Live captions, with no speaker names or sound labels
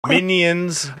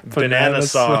Minions Banana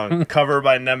Song, cover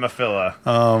by Nemophila.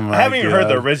 Oh my god. I haven't even heard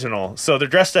the original. So they're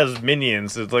dressed as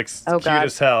minions. It's like cute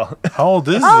as hell. How old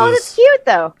is Oh, this? that's cute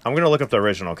though. I'm gonna look up the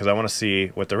original because I want to see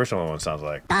what the original one sounds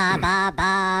like. Ba ba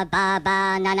ba ba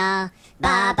ba na na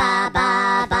ba ba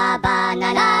ba ba ba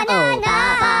na na oh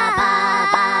ba ba ba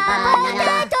ba ba na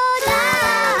na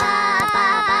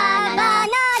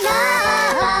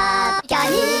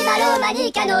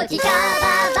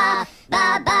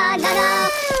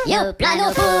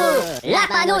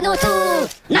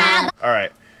All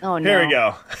right. Oh no. Here we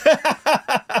go.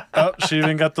 Oh, she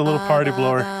even got the little party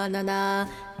blower.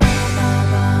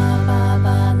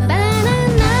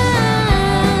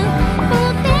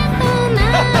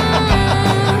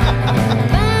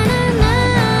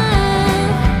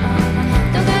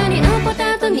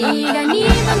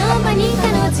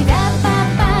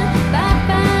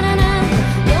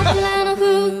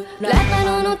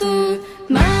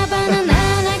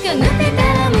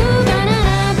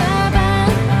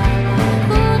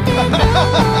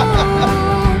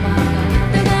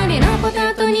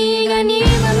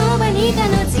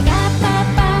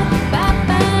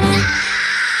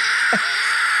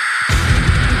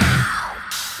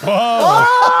 Whoa!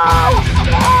 Oh,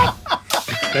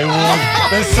 They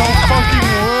would. They so fucking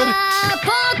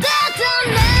would.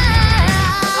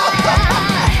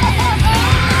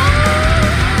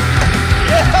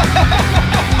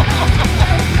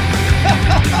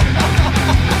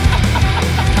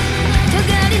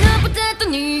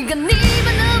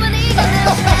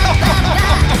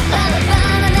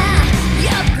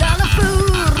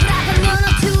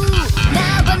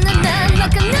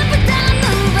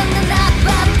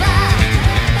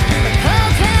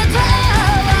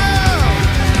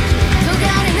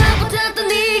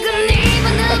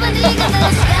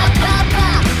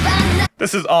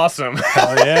 This is awesome.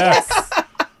 Hell yeah.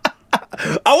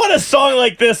 I want a song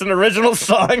like this, an original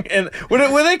song. And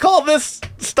would they call this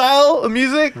style of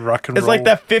music? Rock and it's roll. Like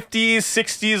that 50s,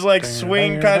 60s, like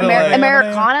swing kind of like.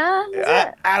 Americana?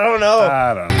 I don't know.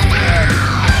 I don't know.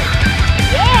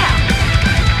 Yeah.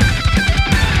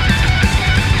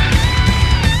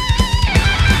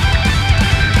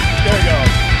 There we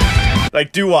go.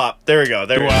 Like doo-wop. There we go.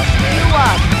 There we go.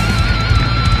 Doo-wop.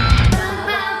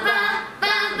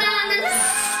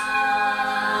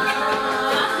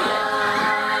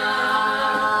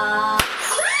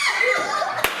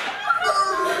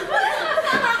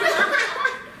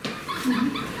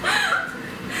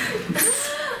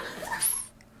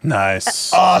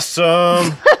 Nice.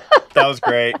 Awesome. That was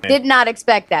great. Did not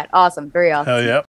expect that. Awesome. Very awesome. Hell yep.